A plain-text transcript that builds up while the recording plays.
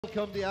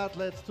Welcome the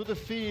athletes to the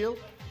field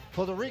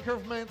for the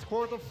Recurve Men's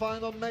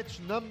quarterfinal match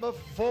number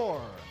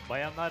 4.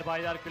 Bayanlar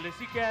baylar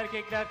klasik ve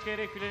erkekler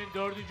çeyrek finalin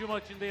 4.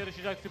 maçında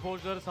yarışacak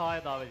sporcuları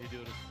sahaya davet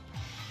ediyoruz.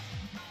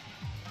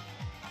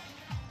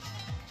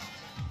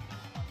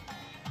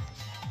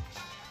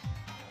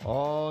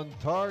 On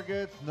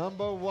target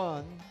number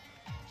 1,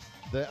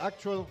 the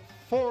actual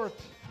 4th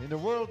in the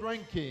world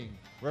ranking,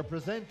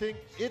 representing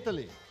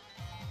Italy.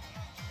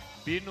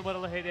 Bir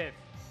numaralı hedef,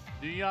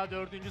 dünya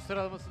 4.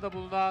 sıralamasında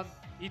bulunan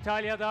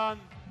İtalya'dan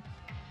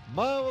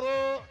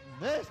Mauro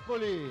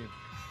Nespoli.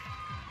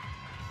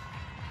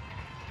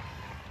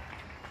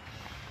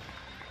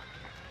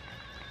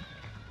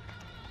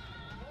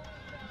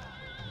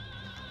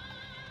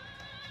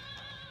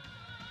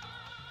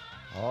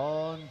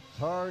 On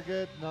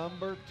target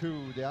number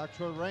 2, the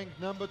actual rank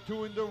number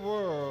 2 in the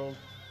world,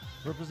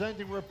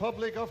 representing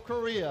Republic of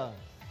Korea.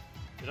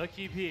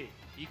 Rakibi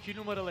 2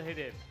 numaralı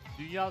hedef,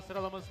 dünya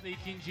sıralamasında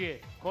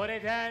 2.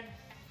 Kore'den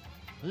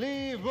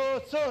Lee Woo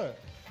Seok.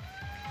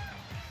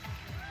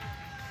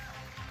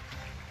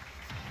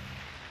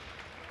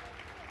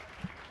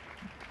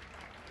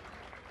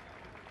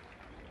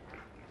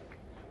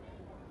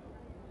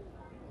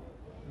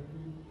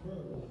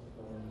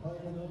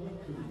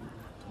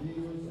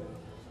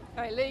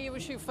 Okay, Lee, you will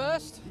shoot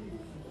first.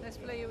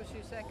 Nespoli, you will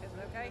shoot second,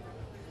 okay?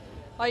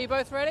 Are you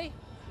both ready?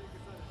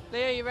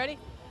 Lee, are you ready?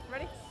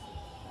 Ready?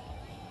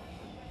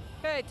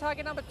 Okay,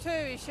 target number 2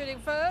 is shooting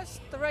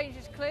first. The range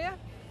is clear.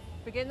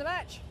 Begin the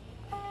match.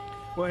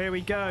 Well, here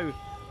we go.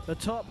 The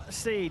top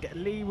seed,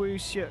 Lee Woo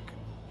Seok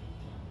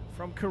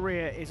from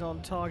Korea, is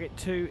on target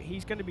 2.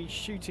 He's going to be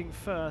shooting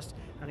first,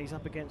 and he's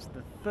up against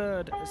the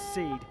 3rd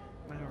seed,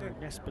 Mauro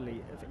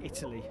Nespoli of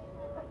Italy.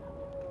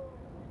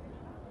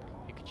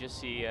 You could just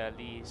see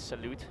Lee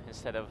salute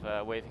instead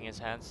of waving his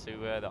hands to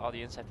the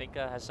audience. I think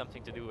that has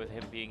something to do with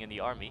him being in the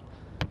army.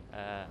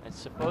 And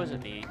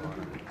supposedly,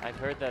 I've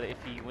heard that if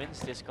he wins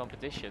this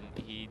competition,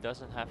 he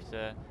doesn't have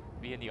to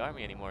be in the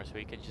army anymore, so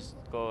he can just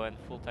go and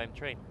full-time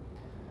train.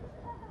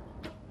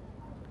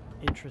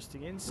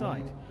 Interesting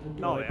insight.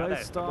 No, they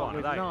both start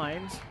with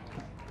 9s.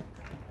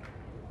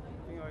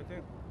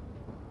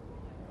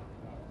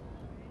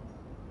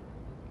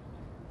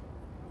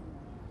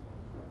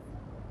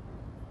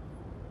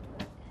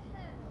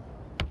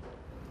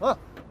 Oh.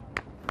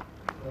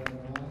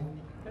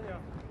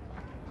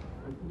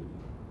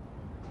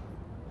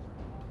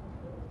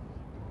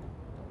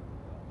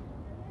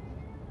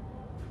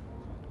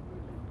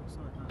 Looks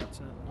like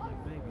that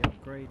maybe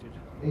upgraded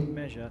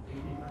measure.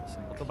 That's a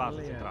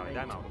clear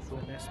 8 for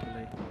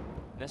Nespoli.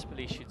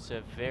 Nespoli shoots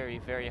a very,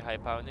 very high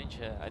poundage.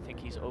 I think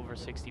he's over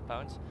 60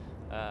 pounds.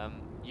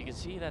 You can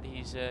see that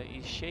he's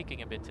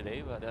shaking a bit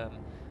today, but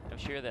I'm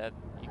sure that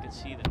you can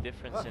see the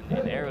difference in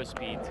arrow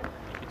speed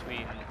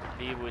between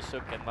Lee Woo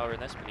Seok and Mauro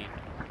Nespoli.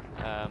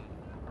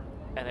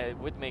 And it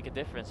would make a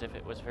difference if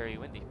it was very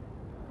windy.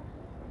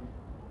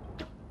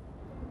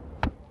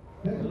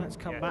 Let's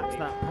come back to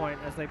that point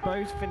as they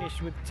both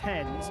finished with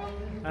 10s.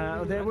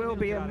 There will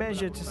be a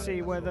measure to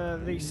see whether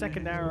the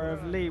second arrow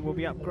of Lee will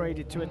be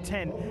upgraded to a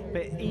 10,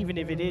 but even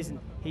if it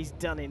isn't, he's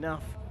done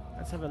enough.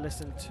 Let's have a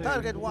listen to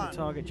target the 1,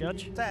 target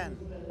judge. 10,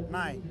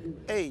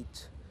 9,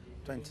 8,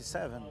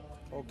 27,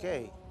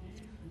 okay.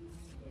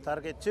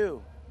 Target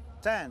 2,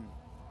 10,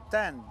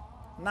 10,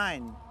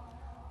 9,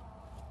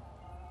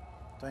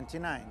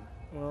 29.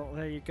 Well,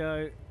 there you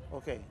go.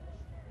 Okay.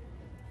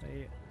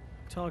 The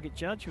target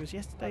judge was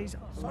yesterday's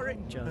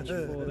judge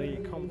for the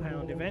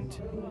compound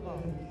event.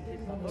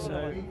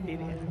 So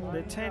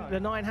the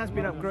 9 has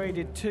been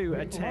upgraded to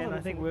a 10. I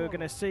think we're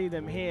going to see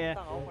them here.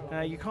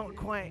 You can't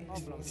quite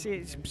see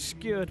it's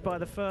obscured by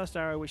the first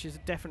arrow, which is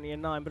definitely a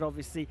 9, but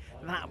obviously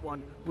that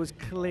one was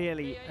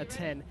clearly a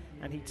 10,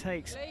 and he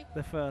takes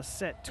the first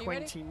set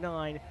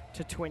 29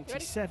 to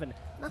 27.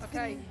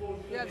 Okay,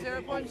 you have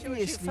 0 points, you will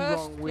shoot Obviously first.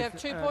 wrong You with, have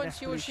 2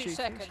 points, you will shoot shooting,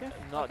 second.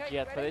 yeah. Not Okay,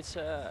 yet, but ready? it's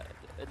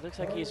it looks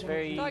like he's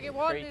very, Target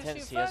 1, very you tense.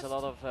 shoot He has a first.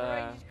 lot of The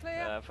range is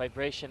clear.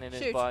 vibration in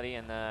his Shoot. body,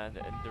 and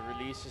the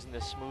release isn't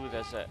as smooth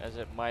as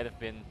it might have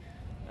been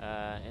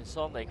in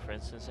Salt Lake, for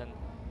instance. And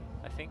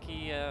I think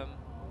he's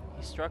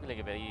struggling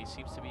a bit. He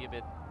seems to be a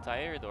bit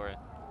tired,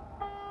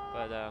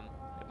 but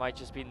it might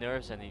just be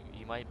nerves, and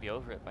he might be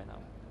over it by now.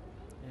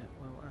 Yeah,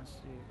 well,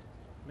 as you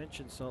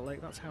mentioned Salt Lake,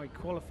 that's how he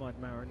qualified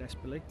Mauro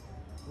Nespoli,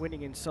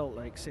 winning in Salt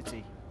Lake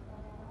City.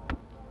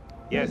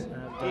 Yes,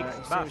 And he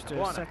seems to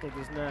have settled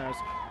his nerves.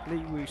 Lee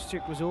Woo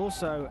Seok was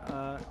also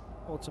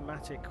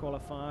automatic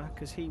qualifier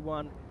because he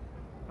won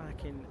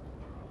back in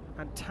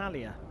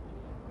Antalya,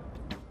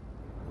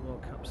 the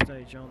World Cup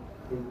stage on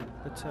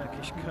the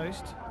Turkish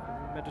coast,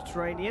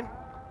 Mediterranean.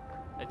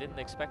 I didn't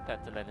expect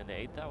that to land in the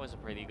 8. That was a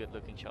pretty good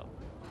looking shot.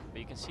 But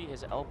you can see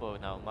his elbow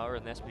now. Mauro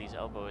Nespoli's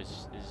elbow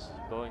is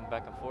going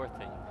back and forth,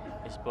 and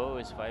his bow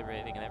is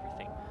vibrating and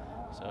everything.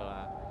 So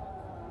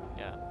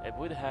yeah, it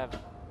would have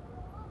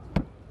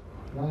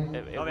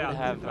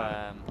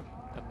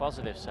a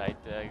positive side,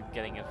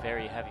 getting a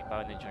very heavy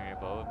poundage on your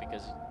bow,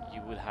 because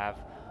you would have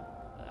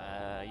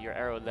your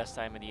arrow less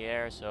time in the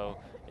air, so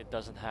it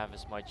doesn't have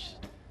as much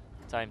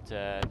time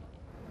to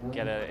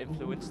get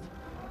influenced,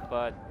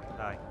 but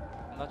I'm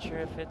not sure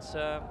if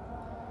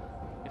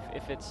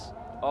it's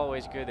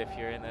always good if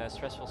you're in a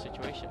stressful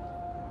situation.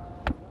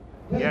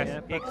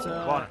 Yes, Yeah,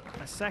 but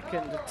a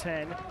second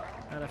 10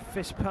 and a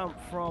fist pump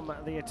from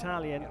the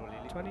Italian.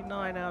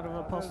 29 out of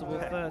a possible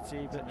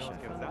 30, but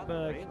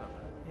Vandenberg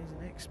is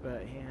an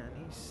expert here,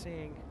 and he's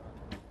seeing,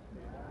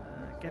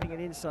 getting an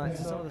insight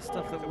to some of the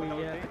stuff that we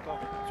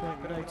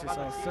won't notice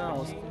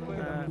ourselves.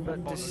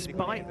 But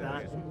despite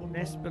that,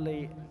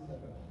 Nespoli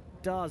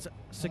does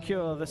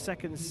secure the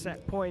second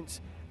set points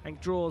and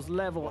draws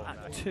level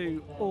at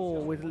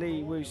 2-all with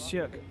Lee Woo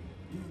Seok.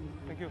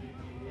 Thank you.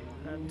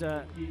 And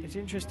it's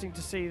interesting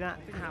to see that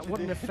what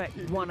an effect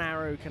one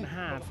arrow can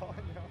have,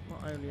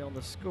 not only on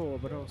the score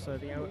but also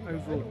the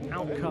overall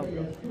outcome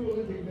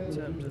in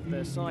terms of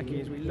their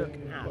psyche as we look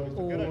at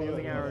all of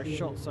the arrows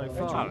shot so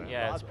far.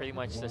 Yeah, it's pretty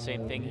much the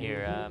same thing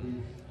here.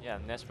 Yeah,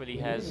 Nespoli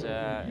has 2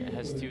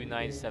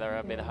 9s that are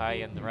a bit high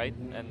and right,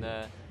 and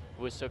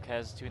Woo Seok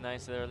has 2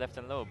 9s that are left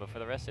and low, but for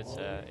the rest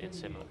it's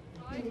similar.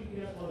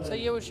 So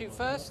you will shoot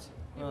first.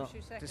 You will Well,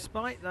 shoot second.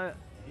 despite the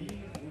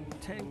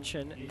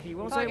tension, he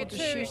was Target able to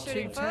 2 shoot is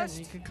shooting 2 10s. first.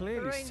 You can The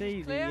clearly range is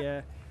see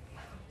clear.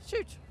 the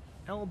Shoot.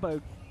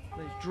 elbow that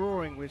he's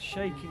drawing with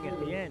shaking at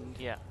the end.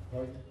 Yeah,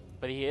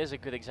 but he is a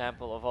good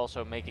example of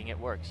also making it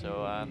work.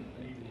 So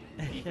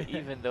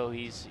even though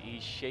he's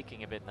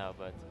shaking a bit now,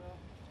 but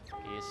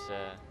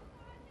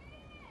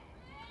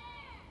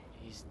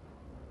he's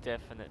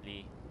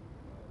definitely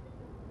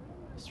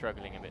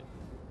struggling a bit.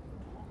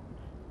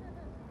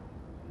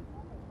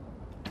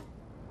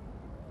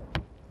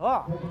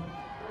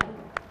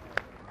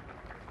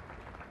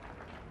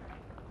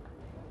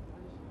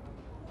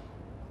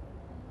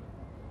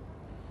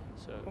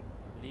 So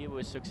Lee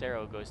Woo Seok's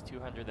arrow goes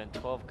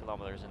 212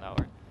 kilometers an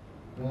hour.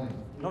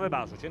 9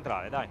 basso,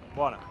 centrale, dai,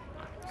 buona.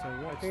 So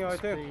what's think I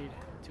the did. speed?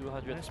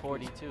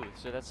 242,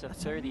 so that's a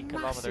That's a 30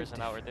 kilometers massive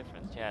an hour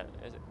difference. Yeah,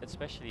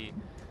 especially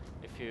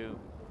if you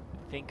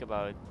think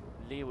about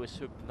Lee Woo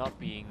Seok not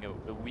being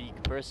a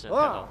weak person at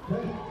all.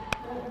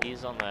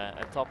 He's on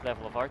a top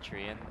level of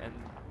archery, and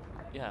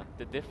yeah,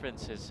 the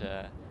difference is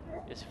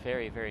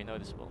very, very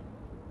noticeable.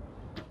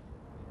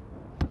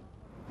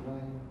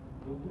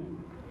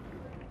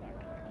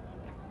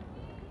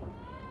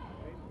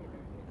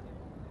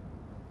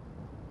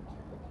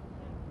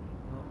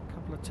 Well, a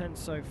couple of 10s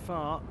so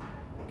far.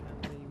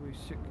 Can Lee Woo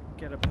Seok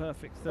get a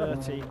perfect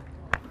 30?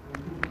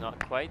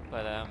 Not quite,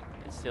 but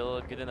it's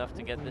still good enough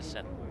to get this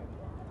set.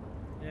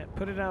 Yeah,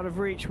 put it out of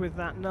reach with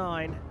that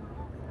 9.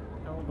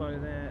 Elbow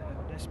there,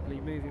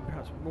 Nespoli moving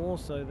perhaps more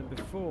so than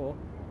before.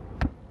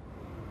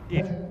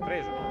 10,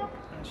 preso.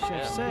 As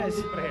Chef says,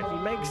 he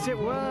makes it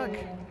work.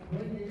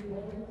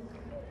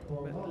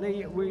 But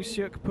Lee Woo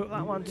Seok put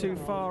that one too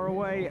far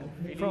away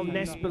from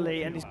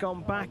Nespoli, and he's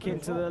gone back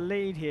into the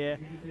lead here,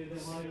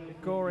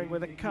 scoring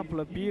with a couple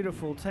of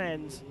beautiful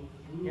 10s.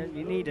 You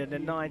only needed a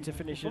 9 to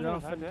finish it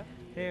off, and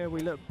here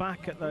we look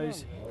back at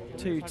those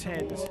 2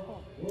 10s.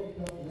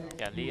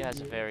 Yeah, Lee has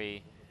a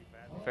very,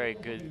 very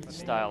good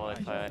style.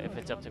 If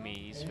it's up to me,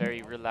 he's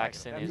very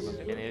relaxed in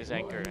his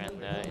anchor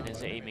and in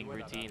his aiming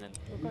routine, and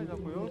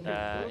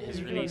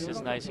his release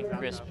is nice and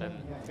crisp,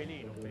 and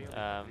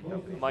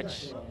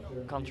much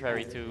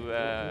contrary to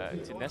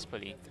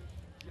Nespoli.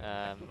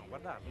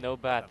 No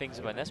bad things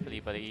about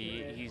Nespoli, but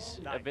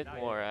he's a bit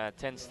more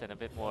tensed and a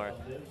bit more.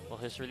 Well,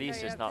 his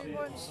release is not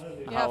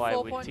how I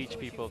would teach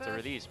people to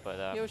release,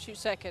 but You'll shoot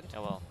second. yeah,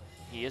 well,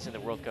 he is in the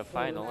World Cup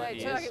final. Right,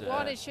 He target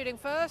 1 is shooting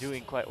first.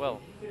 doing quite well.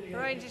 The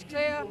range is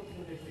clear.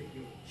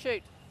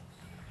 Shoot.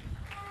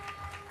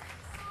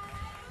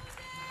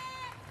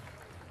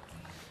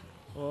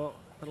 Well,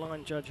 the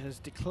line judge has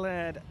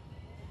declared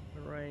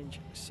the range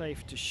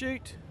safe to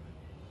shoot.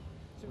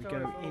 We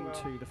go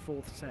into the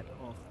 4th set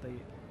of the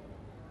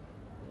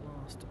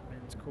last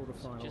men's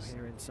quarterfinal Just-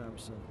 here in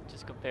Samsun.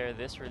 Just compare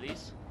this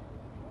release.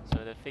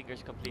 So the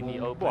fingers completely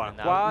open. Buona, And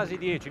now quasi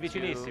 10, to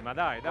vicinissima,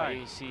 dai, what dai.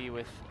 you see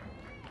with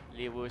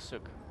Lee Woo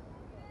Seok,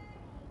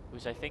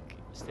 who's I think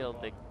still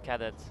the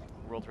cadet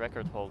world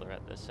record holder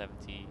at the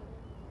 70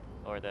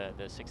 or the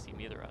 60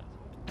 meter round.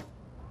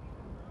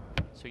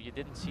 So you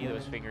didn't see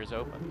those fingers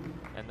open,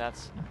 and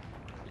that's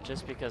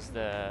just because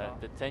the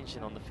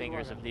tension on the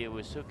fingers of Lee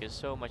Woo Seok is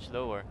so much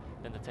lower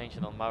than the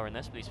tension on Mauro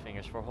Nespoli's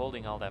fingers for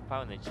holding all that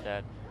poundage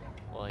that,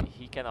 well,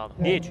 he cannot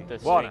hold 10, the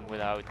buona. string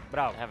without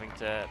Bravo. having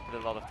to put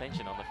a lot of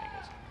tension on the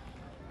fingers.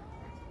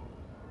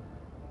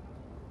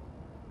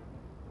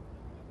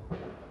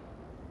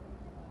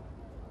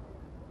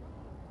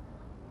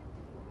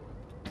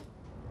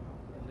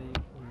 Lee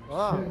Woo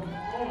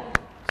Seok,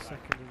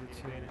 second of the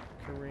 2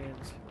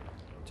 Koreans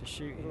to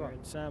shoot here in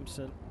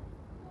Samsun.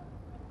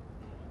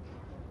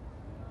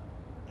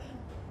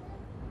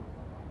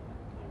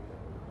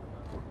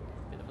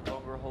 Bit of a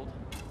longer hold.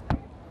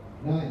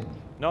 9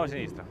 a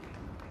sinistra.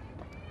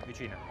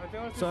 Vicina.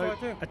 So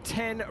a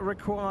 10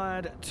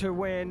 required to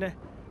win,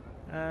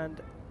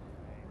 and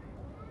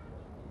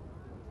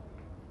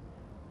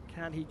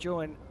can he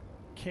join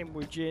Kim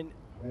Woo Jin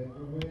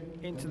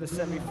into the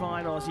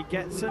semi-finals? He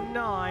gets a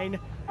 9,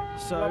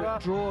 So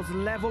draws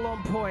level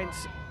on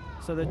points.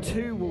 So the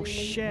two will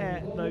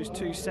share those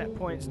 2 set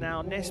points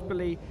now.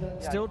 Nespoli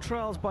still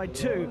trails by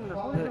 2,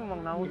 but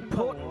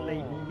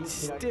importantly, he's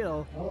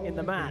still in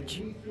the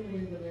match.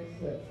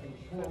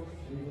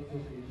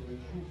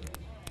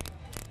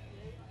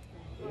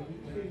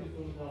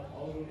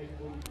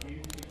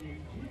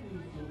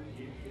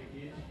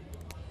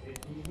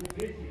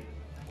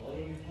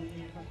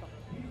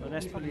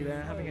 Nespoli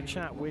there having a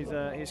chat with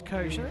his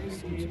coach. They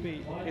seem to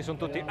be sono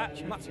tutti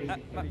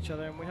with each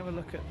other, and we have a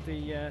look at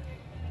the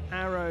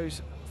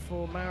arrows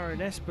for Mauro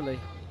Nespoli.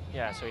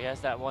 Yeah, so he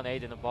has that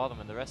 1-8 in the bottom,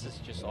 and the rest is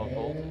just all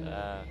gold.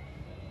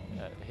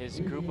 His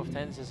group of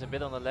 10s is a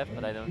bit on the left,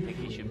 but I don't think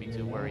he should be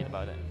too worried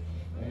about it.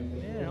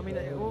 Yeah, I mean,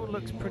 it all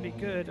looks pretty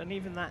good, and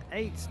even that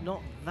 8's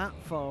not that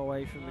far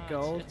away from the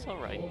gold. It's all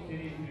right.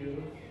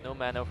 No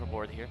man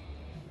overboard here.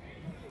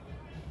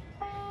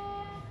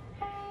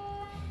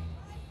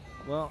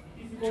 Well,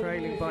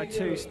 trailing by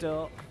 2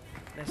 still.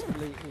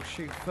 Nespoli will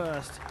shoot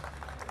first.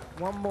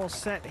 One more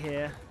set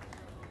here.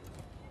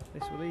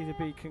 This will either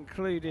be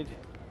concluded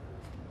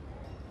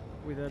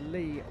with a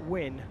Lee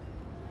win.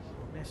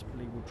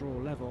 Nespoli will draw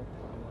level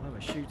and will have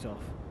a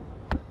shoot-off.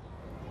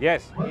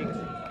 Yes.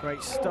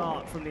 Great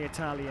start from the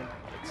Italian.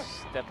 It's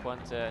step 1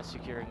 to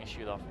securing a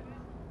shoot-off.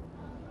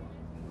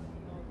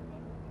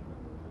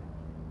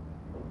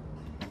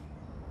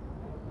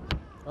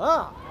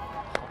 Ah!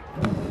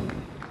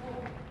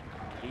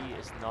 Lee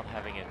is not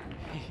having it.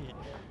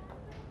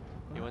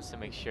 He wants to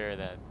make sure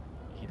that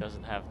he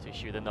doesn't have to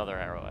shoot another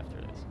arrow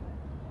after this.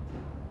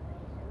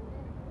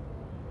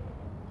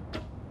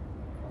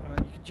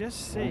 You can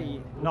just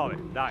see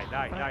 9, dai.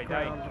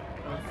 background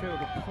and field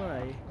of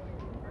play.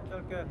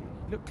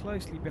 Look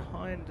closely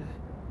behind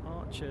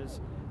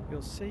archers.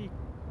 You'll see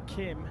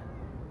Kim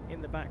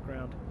in the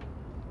background.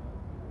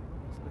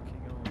 He's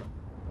looking on to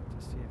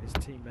see if his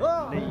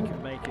teammate Lee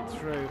can make it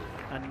through.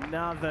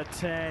 Another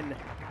 10.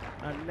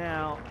 And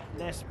now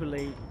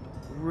Nespoli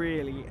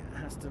really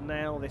has to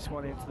nail this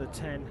one into the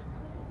 10.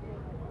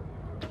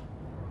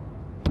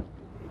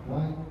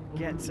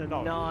 Gets a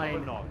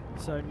 9.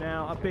 So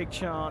now a big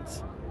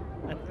chance.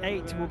 An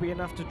 8 will be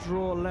enough to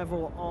draw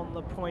level on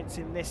the points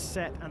in this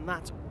set, and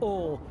that's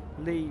all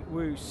Lee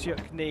Woo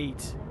Seok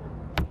needs.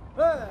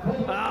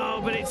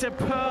 Oh, but it's a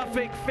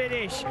perfect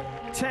finish.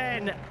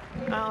 10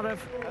 out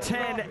of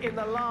 10 in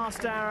the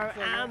last arrow,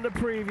 and the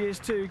previous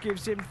 2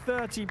 gives him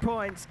 30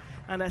 points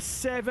and a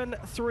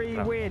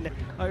 7-3 win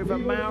over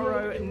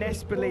Mauro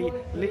Nespoli.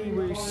 Lee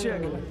Woo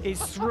Seok is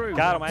through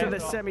to the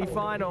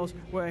semi-finals,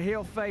 where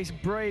he'll face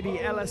Brady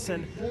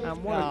Ellison,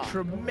 and what a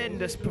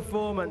tremendous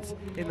performance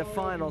in the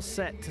final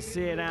set to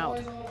see it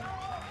out.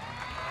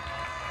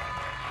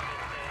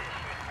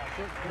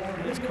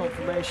 It's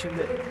confirmation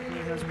that he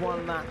has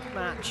won that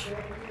match.